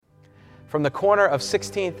from the corner of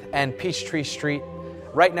 16th and Peachtree Street,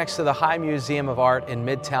 right next to the High Museum of Art in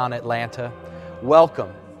Midtown Atlanta.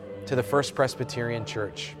 Welcome to the First Presbyterian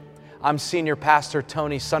Church. I'm Senior Pastor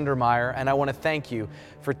Tony Sundermeyer, and I want to thank you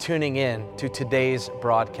for tuning in to today's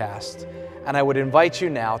broadcast. And I would invite you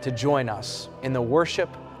now to join us in the worship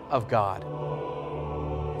of God.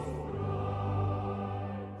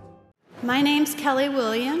 My name's Kelly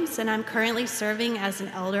Williams, and I'm currently serving as an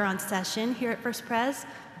elder on session here at First Pres.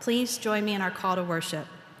 Please join me in our call to worship.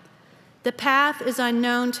 The path is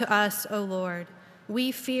unknown to us, O Lord.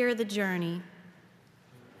 We fear the journey.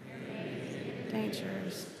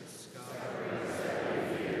 Dangers.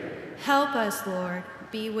 Help us, Lord.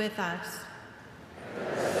 Be with us.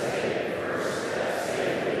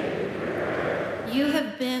 You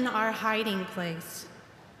have been our hiding place.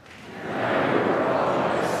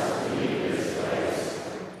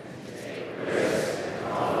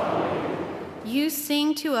 You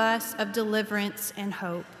sing to us of deliverance and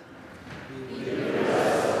hope.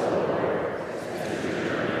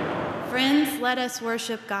 Friends, let us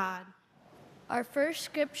worship God. Our first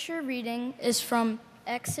scripture reading is from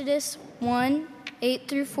Exodus 1, 8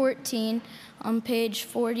 through 14 on page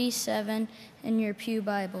 47 in your pew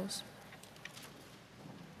Bibles.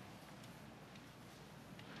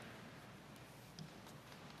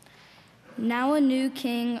 Now a new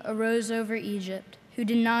king arose over Egypt, who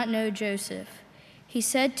did not know Joseph. He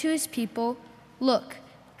said to his people, "Look,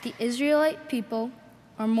 the Israelite people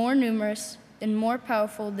are more numerous and more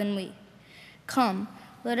powerful than we. Come,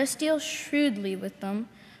 let us deal shrewdly with them,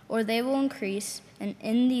 or they will increase, and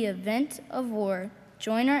in the event of war,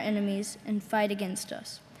 join our enemies and fight against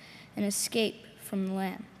us, and escape from the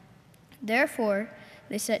land." Therefore,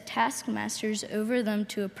 they set taskmasters over them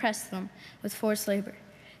to oppress them with forced labor.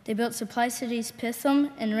 They built supply cities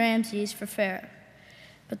Pithom and Ramses for Pharaoh.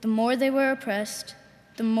 But the more they were oppressed,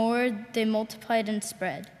 the more they multiplied and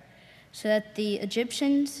spread, so that the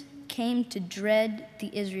Egyptians came to dread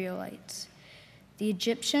the Israelites. The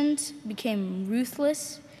Egyptians became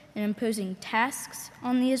ruthless in imposing tasks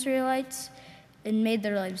on the Israelites and made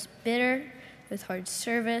their lives bitter with hard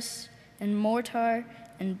service and mortar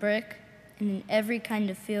and brick and in every kind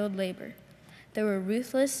of field labor. They were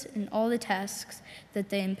ruthless in all the tasks that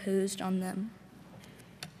they imposed on them.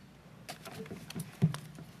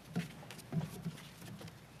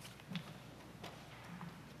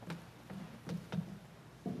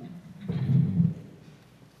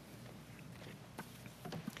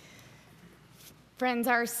 Friends,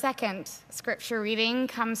 our second scripture reading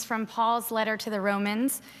comes from Paul's letter to the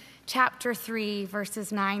Romans, chapter 3,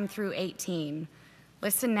 verses 9 through 18.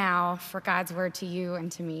 Listen now for God's word to you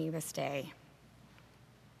and to me this day.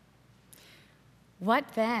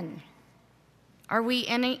 What then? Are we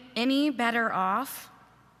any better off?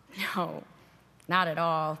 No, not at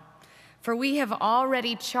all. For we have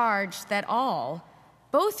already charged that all,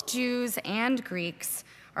 both Jews and Greeks,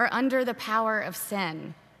 are under the power of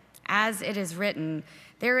sin. As it is written,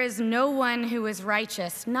 there is no one who is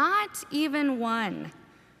righteous, not even one.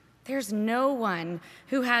 There's no one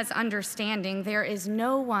who has understanding. There is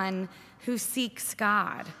no one who seeks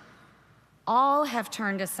God. All have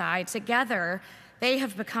turned aside. Together, they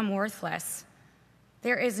have become worthless.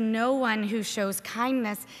 There is no one who shows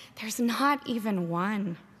kindness. There's not even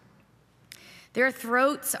one. Their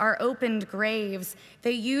throats are opened graves.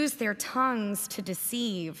 They use their tongues to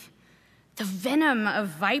deceive. The venom of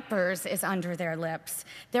vipers is under their lips.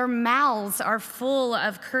 Their mouths are full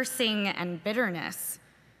of cursing and bitterness.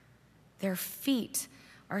 Their feet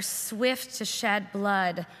are swift to shed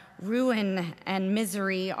blood. Ruin and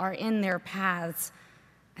misery are in their paths.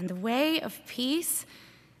 And the way of peace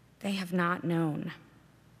they have not known.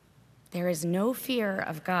 There is no fear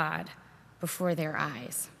of God before their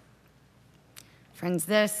eyes. Friends,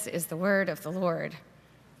 this is the word of the Lord.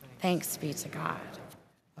 Thanks be to God.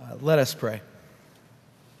 Let us pray.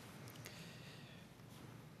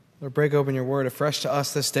 Lord, break open your word afresh to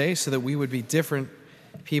us this day so that we would be different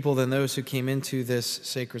people than those who came into this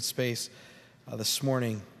sacred space this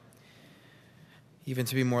morning, even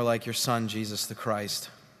to be more like your Son, Jesus the Christ.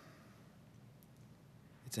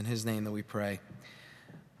 It's in his name that we pray.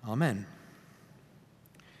 Amen.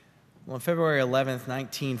 Well, on February 11th,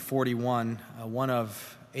 1941, one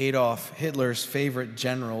of Adolf Hitler's favorite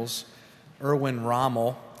generals, Erwin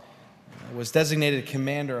Rommel, was designated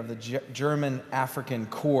commander of the German African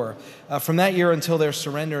Corps. From that year until their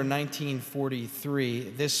surrender in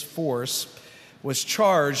 1943, this force was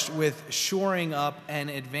charged with shoring up and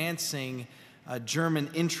advancing German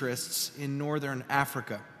interests in northern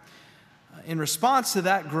Africa. In response to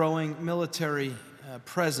that growing military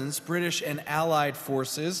presence, British and Allied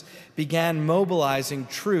forces began mobilizing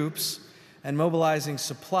troops and mobilizing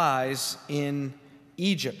supplies in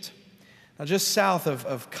Egypt. Now, just south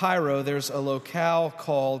of Cairo, there's a locale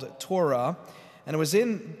called Torah, and it was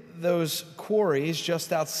in those quarries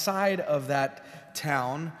just outside of that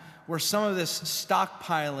town where some of this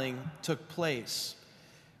stockpiling took place.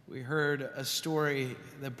 We heard a story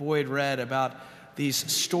that Boyd read about these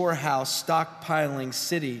storehouse stockpiling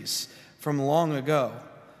cities from long ago.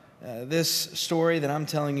 This story that I'm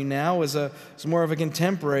telling you now is more of a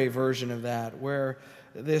contemporary version of that, where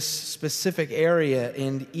this specific area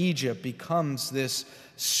in Egypt becomes this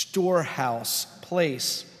storehouse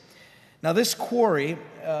place. Now, this quarry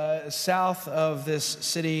south of this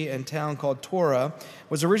city and town called Torah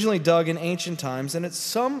was originally dug in ancient times, and at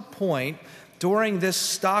some point during this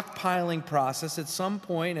stockpiling process, at some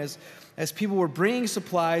point as people were bringing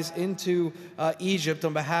supplies into Egypt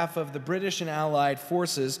on behalf of the British and Allied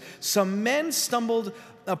forces, some men stumbled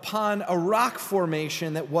upon a rock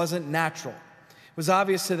formation that wasn't natural. It was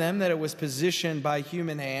obvious to them that it was positioned by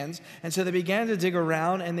human hands, and so they began to dig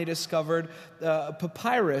around and they discovered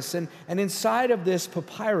papyrus. And inside of this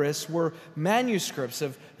papyrus were manuscripts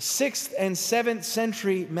of 6th and 7th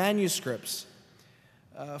century manuscripts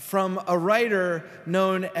from a writer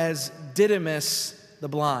known as Didymus the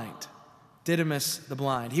Blind. Didymus the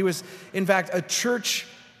Blind. He was, in fact, a church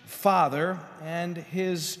father, and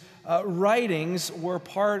his writings were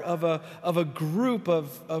part of a group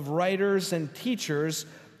of writers and teachers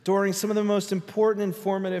during some of the most important and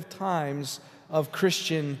formative times of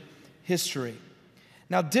Christian history.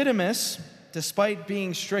 Now, Didymus, despite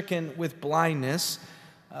being stricken with blindness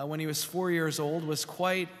when he was 4 years old, was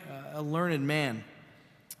quite a learned man.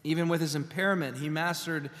 Even with his impairment, he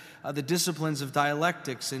mastered the disciplines of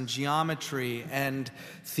dialectics and geometry and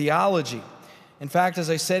theology. In fact, as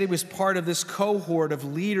I said, he was part of this cohort of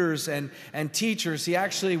leaders and teachers. He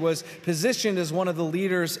actually was positioned as one of the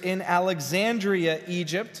leaders in Alexandria,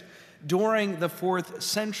 Egypt, during the 4th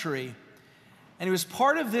century. And he was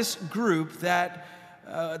part of this group that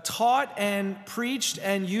taught and preached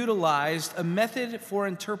and utilized a method for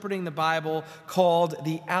interpreting the Bible called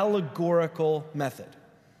the allegorical method.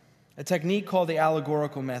 A technique called the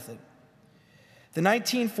allegorical method. The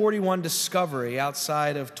 1941 discovery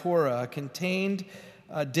outside of Torah contained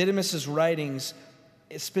Didymus's writings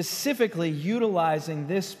specifically utilizing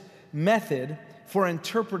this method for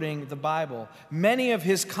interpreting the Bible. Many of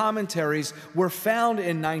his commentaries were found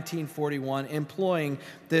in 1941 employing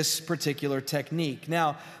this particular technique.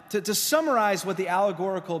 Now, to summarize what the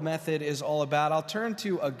allegorical method is all about, I'll turn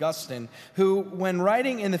to Augustine, who, when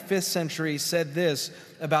writing in the 5th century, said this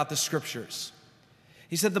about the Scriptures.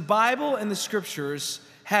 He said, the Bible and the Scriptures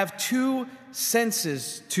have two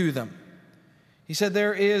senses to them. He said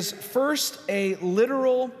there is first a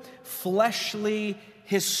literal, fleshly,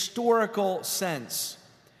 historical sense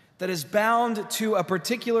that is bound to a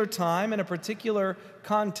particular time and a particular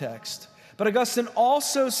context. But Augustine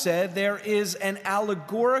also said there is an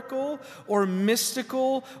allegorical or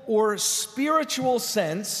mystical or spiritual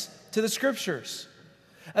sense to the Scriptures.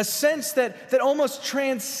 A sense that almost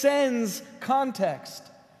transcends context.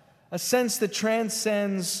 A sense that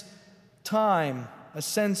transcends time. A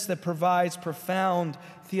sense that provides profound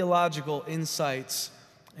theological insights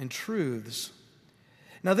and truths.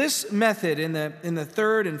 Now, this method in the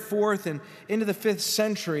 3rd and 4th and into the 5th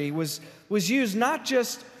century was used not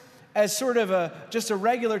just as sort of just a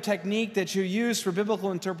regular technique that you use for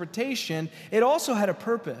biblical interpretation. It also had a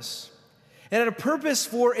purpose. It had a purpose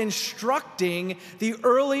for instructing the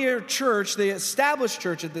earlier church, the established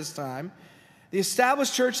church at this time, the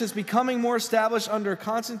established church that's becoming more established under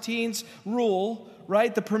Constantine's rule,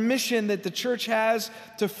 right? The permission that the church has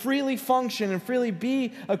to freely function and freely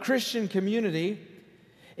be a Christian community.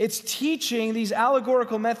 It's teaching, these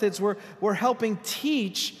allegorical methods were helping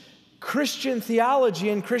teach Christian theology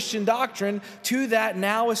and Christian doctrine to that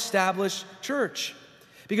now established church.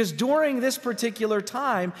 Because during this particular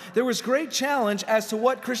time, there was great challenge as to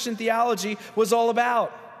what Christian theology was all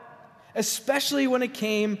about, especially when it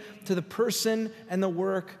came to the person and the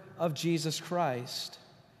work of Jesus Christ.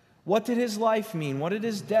 What did his life mean? What did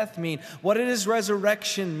his death mean? What did his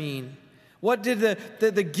resurrection mean? What did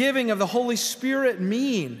the giving of the Holy Spirit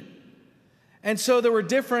mean? And so there were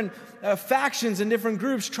different factions and different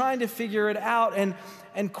groups trying to figure it out.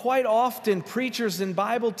 And quite often, preachers and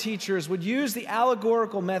Bible teachers would use the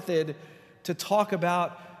allegorical method to talk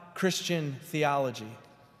about Christian theology,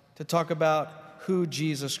 to talk about who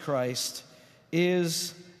Jesus Christ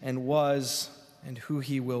is and was and who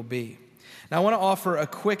he will be. Now, I want to offer a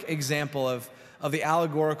quick example of the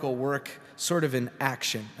allegorical work sort of in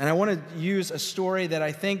action. And I want to use a story that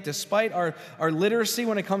I think, despite our literacy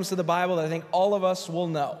when it comes to the Bible, that I think all of us will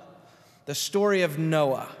know. the story of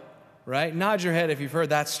Noah, right? Nod your head if you've heard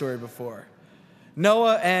that story before.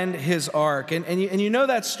 Noah and his ark. And you know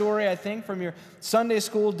that story, I think, from your Sunday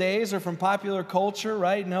school days or from popular culture,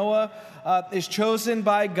 right? Noah is chosen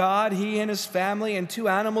by God, he and his family, and 2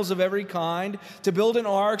 animals of every kind, to build an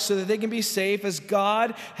ark so that they can be safe as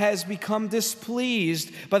God has become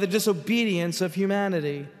displeased by the disobedience of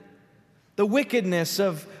humanity. The wickedness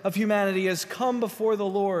of humanity has come before the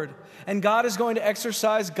Lord, and God is going to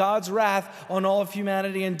exercise God's wrath on all of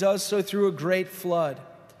humanity and does so through a great flood.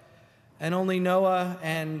 And only Noah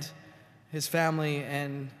and his family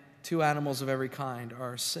and 2 animals of every kind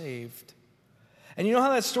are saved. And you know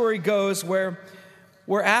how that story goes, where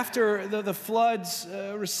after the floods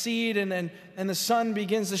recede and the sun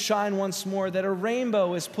begins to shine once more, that a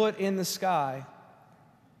rainbow is put in the sky.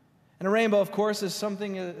 And a rainbow, of course, is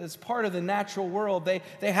something that's part of the natural world.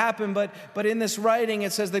 They happen, but in this writing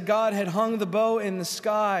it says that God had hung the bow in the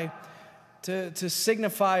sky to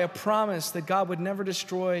signify a promise that God would never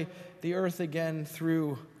destroy the earth again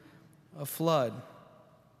through a flood.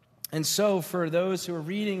 And so for those who are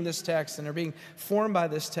reading this text and are being formed by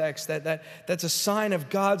this text, that's a sign of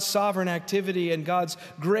God's sovereign activity and God's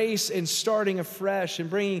grace in starting afresh and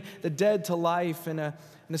bringing the dead to life, and a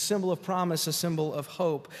symbol of promise, a symbol of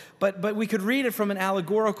hope. But we could read it from an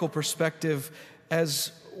allegorical perspective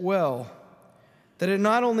as well, that it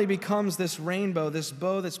not only becomes this rainbow, this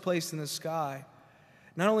bow that's placed in the sky,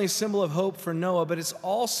 not only a symbol of hope for Noah, but it's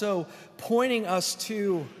also pointing us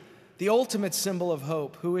to the ultimate symbol of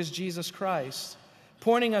hope, who is Jesus Christ,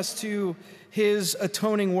 pointing us to his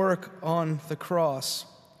atoning work on the cross.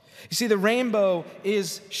 You see, the rainbow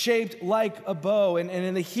is shaped like a bow, and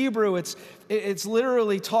in the Hebrew, it's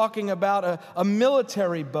literally talking about a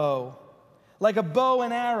military bow, like a bow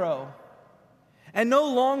and arrow. And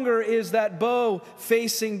no longer is that bow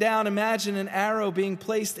facing down. Imagine an arrow being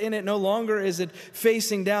placed in it. No longer is it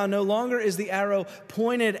facing down. No longer is the arrow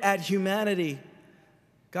pointed at humanity.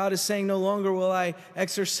 God is saying, no longer will I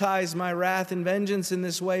exercise my wrath and vengeance in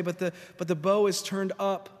this way, but the bow is turned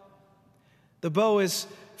up. The bow is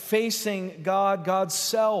facing God, God's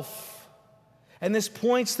self. And this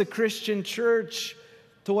points the Christian church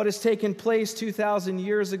to what has taken place 2,000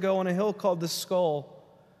 years ago on a hill called the Skull,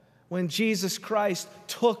 when Jesus Christ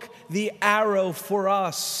took the arrow for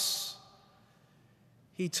us.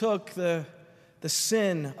 He took the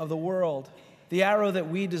sin of the world, the arrow that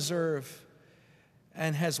we deserve,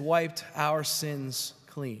 and has wiped our sins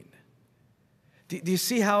clean. Do you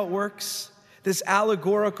see how it works? This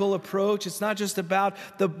allegorical approach, it's not just about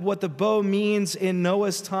what the bow means in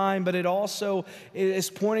Noah's time, but it also is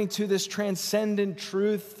pointing to this transcendent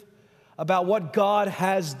truth about what God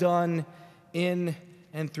has done in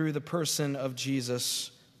and through the person of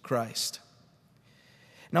Jesus Christ.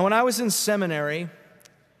 Now, when I was in seminary,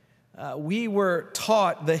 we were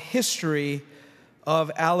taught the history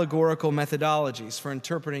of allegorical methodologies for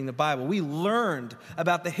interpreting the Bible. We learned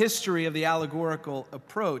about the history of the allegorical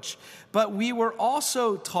approach, but we were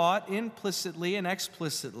also taught implicitly and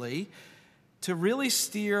explicitly to really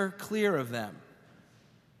steer clear of them.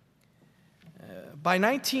 By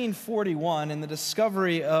 1941, in the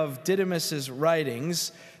discovery of Didymus's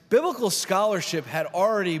writings, biblical scholarship had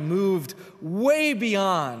already moved way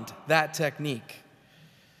beyond that technique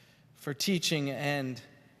for teaching and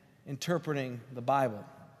interpreting the Bible.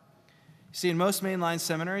 You see, in most mainline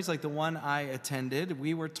seminaries, like the one I attended,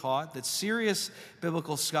 we were taught that serious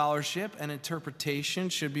biblical scholarship and interpretation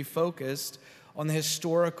should be focused on the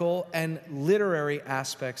historical and literary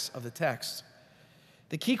aspects of the text.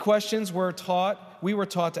 The key questions we were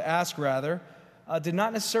taught to ask, did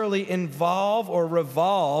not necessarily involve or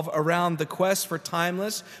revolve around the quest for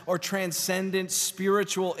timeless or transcendent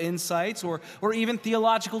spiritual insights or even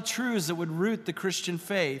theological truths that would root the Christian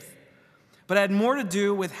faith, but had more to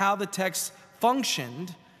do with how the text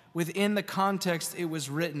functioned within the context it was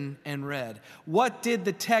written and read. What did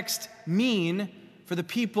the text mean for the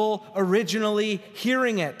people originally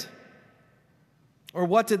hearing it? Or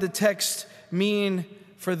what did the text mean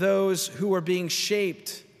for those who were being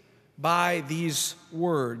shaped by these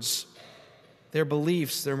words, their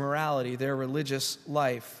beliefs, their morality, their religious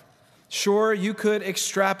life? Sure, you could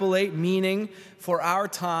extrapolate meaning for our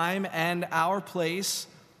time and our place,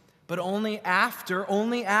 but only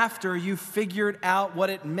after you figured out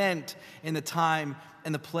what it meant in the time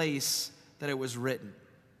and the place that it was written.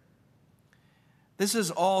 This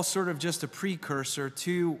is all sort of just a precursor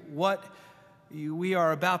to what we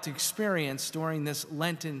are about to experience during this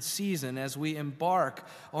Lenten season as we embark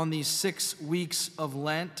on these 6 weeks of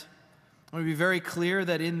Lent. I want to be very clear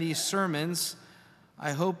that in these sermons,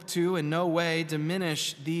 I hope to in no way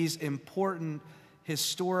diminish these important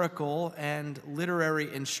historical and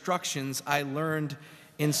literary instructions I learned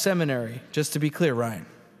in seminary, just to be clear, Ryan.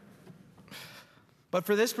 But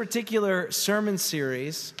for this particular sermon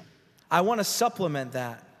series, I want to supplement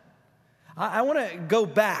that. I want to go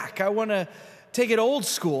back. I want to take it old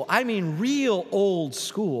school, I mean real old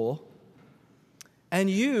school, and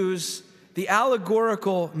use the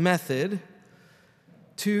allegorical method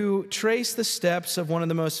to trace the steps of one of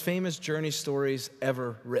the most famous journey stories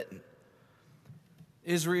ever written.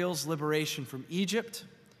 Israel's liberation from Egypt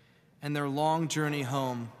and their long journey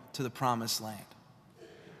home to the Promised Land.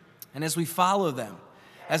 And as we follow them,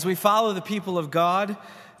 as we follow the people of God,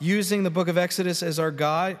 using the book of Exodus as our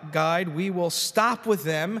guide, we will stop with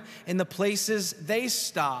them in the places they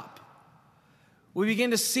stop. We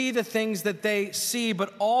begin to see the things that they see,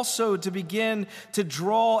 but also to begin to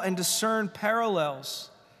draw and discern parallels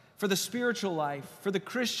for the spiritual life, for the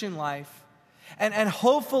Christian life. And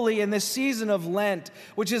hopefully in this season of Lent,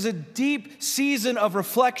 which is a deep season of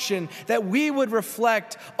reflection, that we would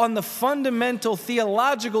reflect on the fundamental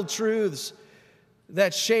theological truths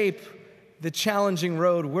that shape the challenging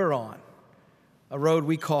road we're on, a road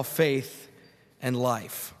we call faith and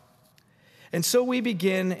life. And so we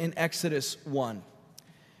begin in Exodus 1.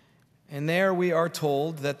 And there we are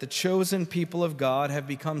told that the chosen people of God have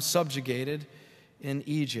become subjugated in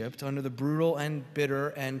Egypt under the brutal and bitter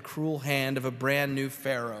and cruel hand of a brand new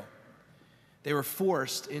Pharaoh. They were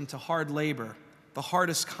forced into hard labor, the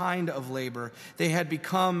hardest kind of labor. They had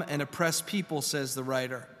become an oppressed people, says the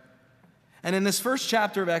writer. And in this first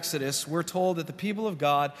chapter of Exodus, we're told that the people of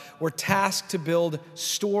God were tasked to build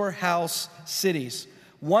storehouse cities.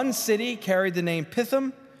 One city carried the name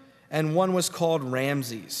Pithom, and one was called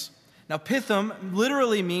Ramses. Now, Pithom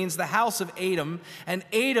literally means the house of Adam, and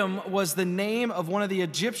Adam was the name of one of the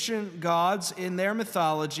Egyptian gods in their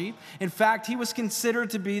mythology. In fact, he was considered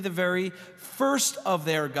to be the very first of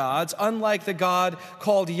their gods. Unlike the God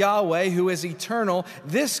called Yahweh, who is eternal,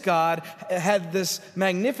 this God had this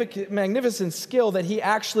magnificent skill that he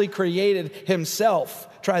actually created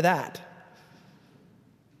himself. Try that.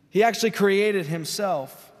 He actually created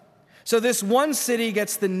himself. So this one city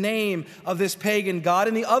gets the name of this pagan god,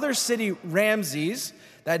 and the other city, Ramses,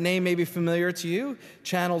 that name may be familiar to you,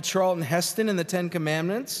 channel Charlton Heston in the Ten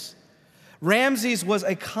Commandments. Ramses was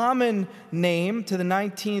a common name to the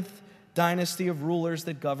 19th dynasty of rulers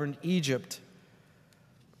that governed Egypt.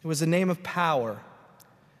 It was a name of power.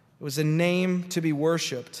 It was a name to be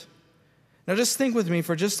worshipped. Now just think with me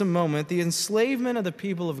for just a moment. The enslavement of the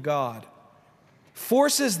people of God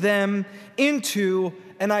forces them into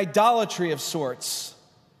an idolatry of sorts.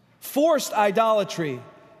 Forced idolatry,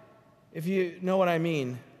 if you know what I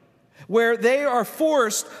mean. Where they are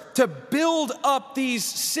forced to build up these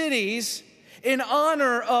cities in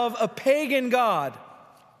honor of a pagan god.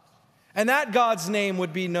 And that god's name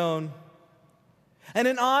would be known. And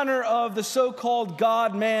in honor of the so-called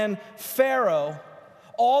God-man Pharaoh.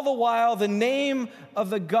 All the while, the name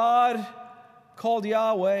of the God called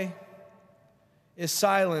Yahweh is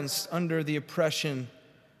silenced under the oppression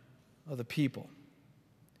of the people.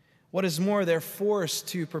 What is more, they're forced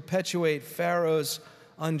to perpetuate Pharaoh's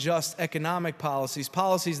unjust economic policies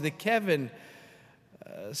that Kevin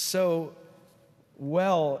so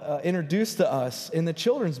well introduced to us in the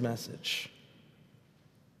children's message.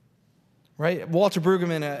 Right? Walter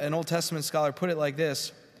Brueggemann, an Old Testament scholar, put it like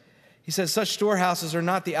this. He says, such storehouses are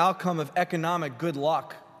not the outcome of economic good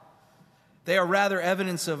luck. They are rather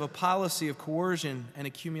evidence of a policy of coercion and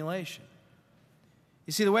accumulation.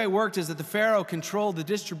 You see, the way it worked is that the Pharaoh controlled the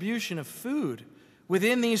distribution of food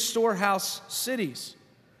within these storehouse cities.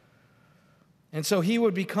 And so he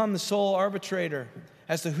would become the sole arbitrator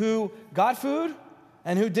as to who got food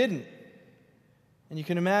and who didn't. And you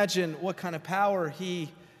can imagine what kind of power he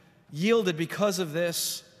yielded because of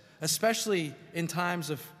this, especially in times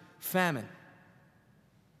of famine,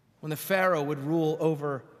 when the Pharaoh would rule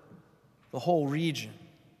over the whole region,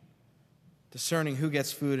 discerning who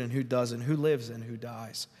gets food and who doesn't, who lives and who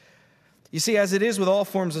dies. You see, as it is with all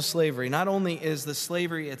forms of slavery, not only is the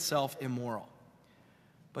slavery itself immoral,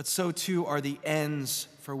 but so too are the ends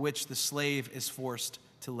for which the slave is forced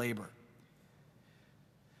to labor.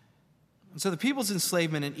 And so the people's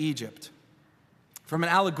enslavement in Egypt, from an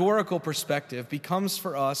allegorical perspective, becomes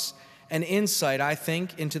for us an insight, I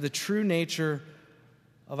think, into the true nature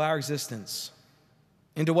of our existence,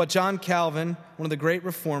 into what John Calvin, one of the great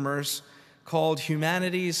reformers, called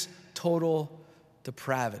humanity's total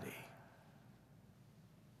depravity.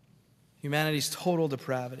 Humanity's total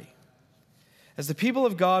depravity. As the people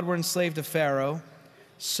of God were enslaved to Pharaoh,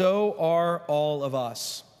 so are all of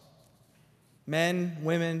us. Men,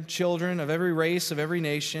 women, children of every race, of every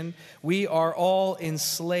nation, we are all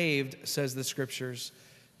enslaved, says the Scriptures,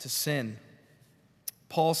 to sin.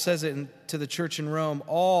 Paul says it to the church in Rome.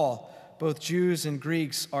 All, both Jews and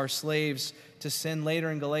Greeks, are slaves to sin.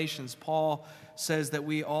 Later in Galatians, Paul says that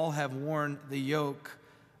we all have worn the yoke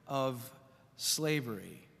of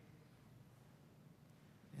slavery.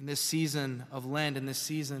 In this season of Lent, in this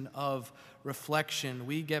season of reflection,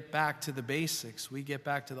 we get back to the basics. We get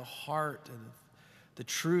back to the heart of the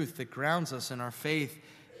truth that grounds us in our faith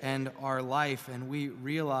and our life. And we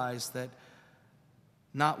realize that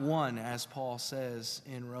not one, as Paul says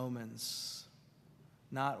in Romans,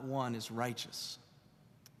 not one is righteous.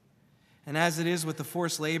 And as it is with the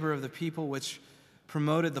forced labor of the people which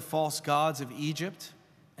promoted the false gods of Egypt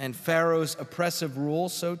and Pharaoh's oppressive rule,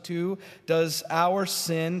 so too does our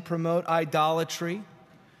sin promote idolatry.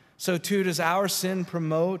 So too does our sin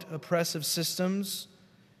promote oppressive systems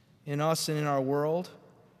in us and in our world.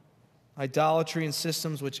 Idolatry and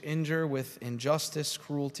systems which injure with injustice,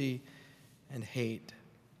 cruelty, and hate.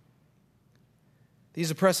 These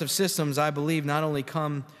oppressive systems, I believe, not only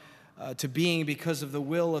come to being because of the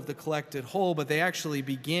will of the collected whole, but they actually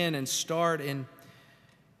begin and start in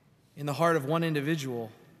the heart of one individual.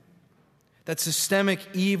 That systemic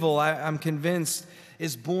evil, I'm convinced,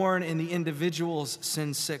 is born in the individual's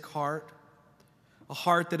sin-sick heart, a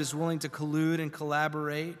heart that is willing to collude and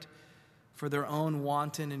collaborate for their own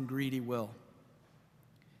wanton and greedy will.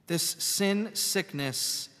 This sin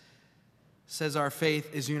sickness, says our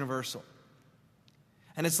faith, is universal.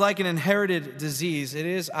 And it's like an inherited disease. It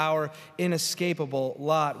is our inescapable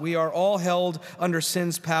lot. We are all held under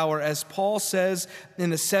sin's power, as Paul says in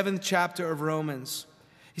the 7th chapter of Romans.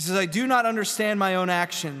 He says, I do not understand my own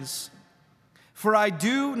actions, for I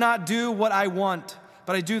do not do what I want,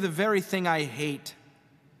 but I do the very thing I hate.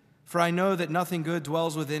 For I know that nothing good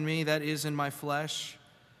dwells within me, that is, in my flesh.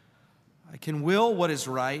 I can will what is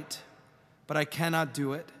right, but I cannot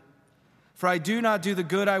do it. For I do not do the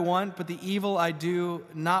good I want, but the evil I do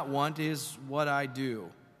not want is what I do.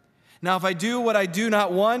 Now if I do what I do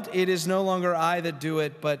not want, it is no longer I that do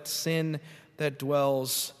it, but sin that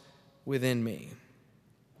dwells within me.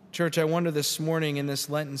 Church, I wonder this morning in this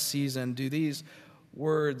Lenten season, do these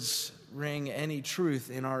words ring any truth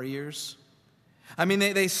in our ears? I mean,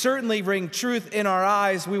 they certainly ring truth in our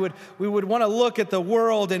eyes. We would want to look at the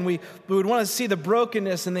world, and we would want to see the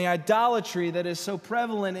brokenness and the idolatry that is so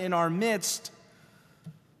prevalent in our midst.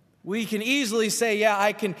 We can easily say, yeah,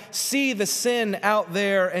 I can see the sin out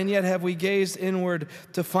there, and yet have we gazed inward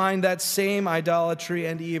to find that same idolatry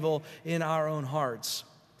and evil in our own hearts?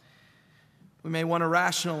 We may want to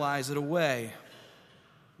rationalize it away.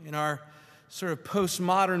 In our sort of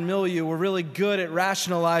postmodern milieu, we're really good at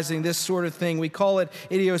rationalizing this sort of thing. We call it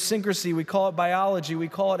idiosyncrasy, we call it biology, we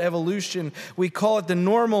call it evolution, we call it the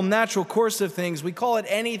normal, natural course of things. We call it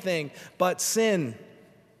anything but sin.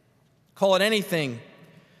 Call it anything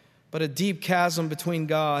but a deep chasm between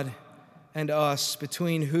God and us,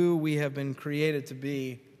 between who we have been created to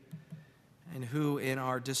be and who in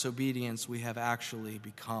our disobedience we have actually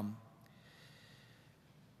become.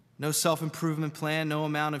 No self-improvement plan, no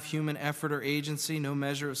amount of human effort or agency, no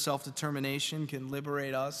measure of self-determination can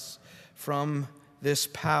liberate us from this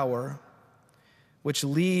power, which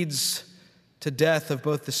leads to death of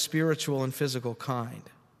both the spiritual and physical kind.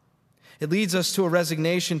 It leads us to a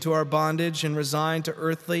resignation to our bondage and resigned to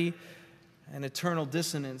earthly and eternal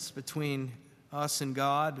dissonance between us and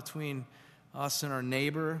God, between us and our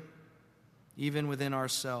neighbor, even within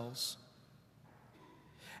ourselves.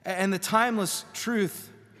 And the timeless truth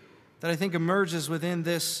that I think emerges within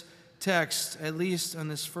this text, at least on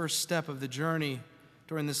this first step of the journey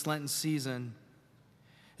during this Lenten season,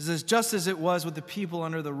 is that just as it was with the people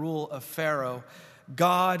under the rule of Pharaoh,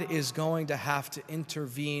 God is going to have to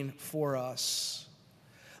intervene for us.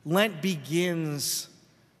 Lent begins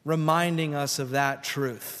reminding us of that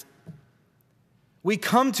truth. We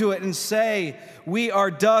come to it and say, we are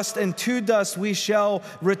dust, and to dust we shall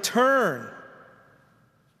return.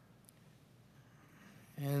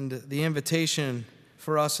 And the invitation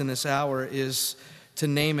for us in this hour is to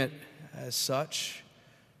name it as such,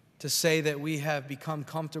 to say that we have become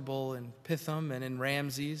comfortable in Pithom and in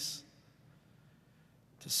Ramses,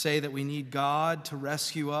 to say that we need God to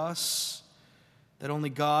rescue us, that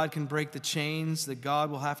only God can break the chains, that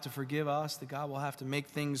God will have to forgive us, that God will have to make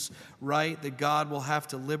things right, that God will have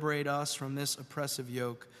to liberate us from this oppressive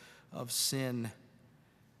yoke of sin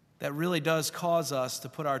that really does cause us to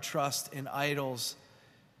put our trust in idols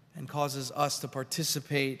and causes us to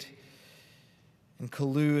participate and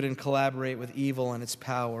collude and collaborate with evil and its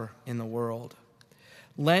power in the world.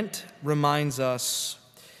 Lent reminds us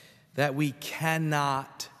that we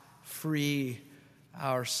cannot free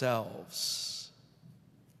ourselves.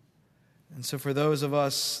 And so for those of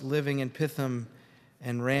us living in Pithom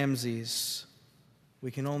and Ramses, we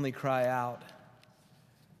can only cry out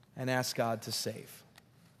and ask God to save.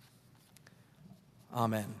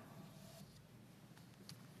 Amen.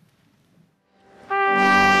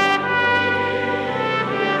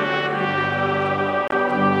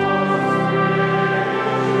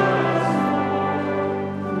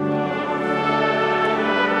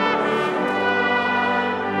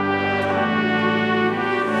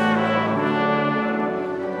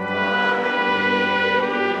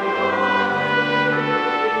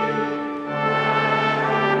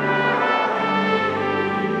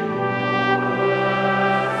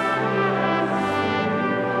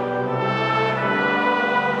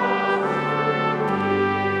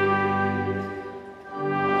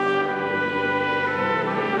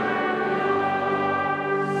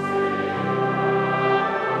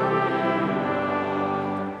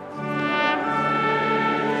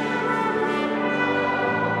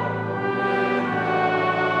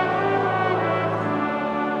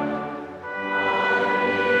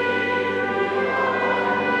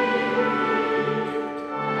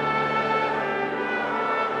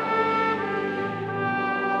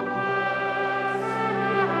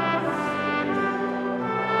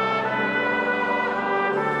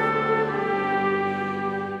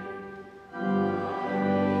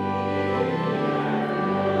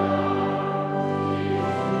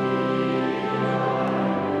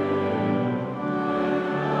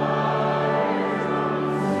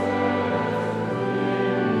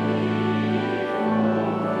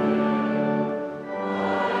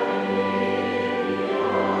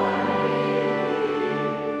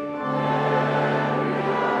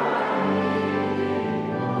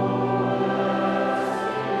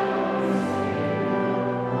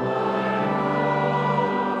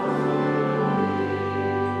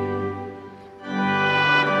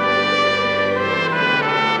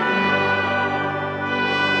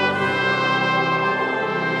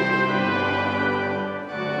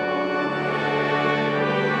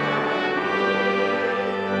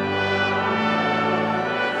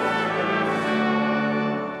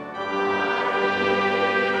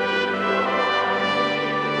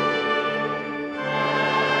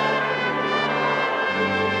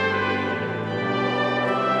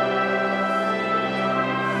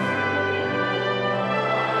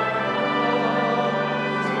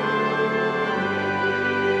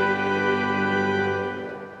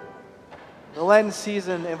 The Lenten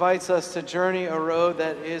season invites us to journey a road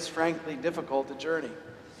that is frankly difficult to journey.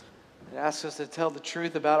 It asks us to tell the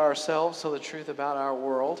truth about ourselves, tell the truth about our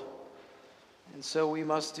world. And so we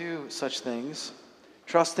must do such things,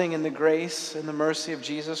 trusting in the grace and the mercy of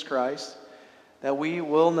Jesus Christ, that we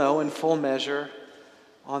will know in full measure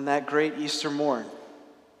on that great Easter morn.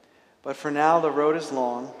 But for now, the road is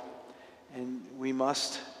long, and we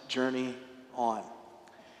must journey on.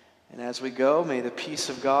 And as we go, may the peace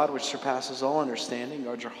of God, which surpasses all understanding,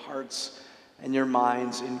 guard your hearts and your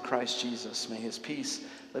minds in Christ Jesus. May his peace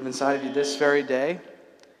live inside of you this very day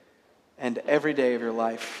and every day of your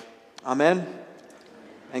life. Amen.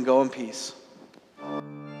 And go in peace.